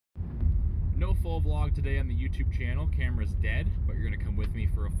No full vlog today on the YouTube channel. Camera's dead, but you're gonna come with me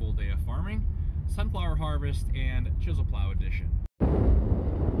for a full day of farming, sunflower harvest, and chisel plow edition.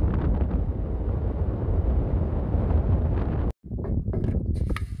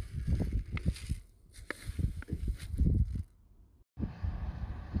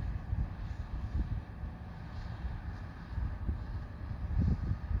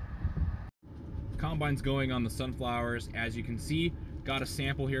 Combine's going on the sunflowers. As you can see, got a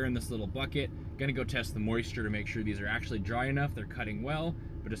sample here in this little bucket. Gonna go test the moisture to make sure these are actually dry enough, they're cutting well,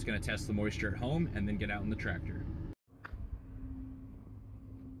 but just gonna test the moisture at home and then get out in the tractor.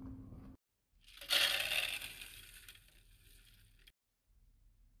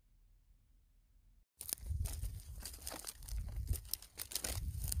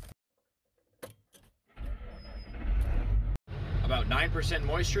 About 9%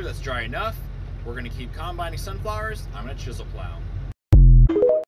 moisture, that's dry enough. We're gonna keep combining sunflowers. I'm gonna chisel plow.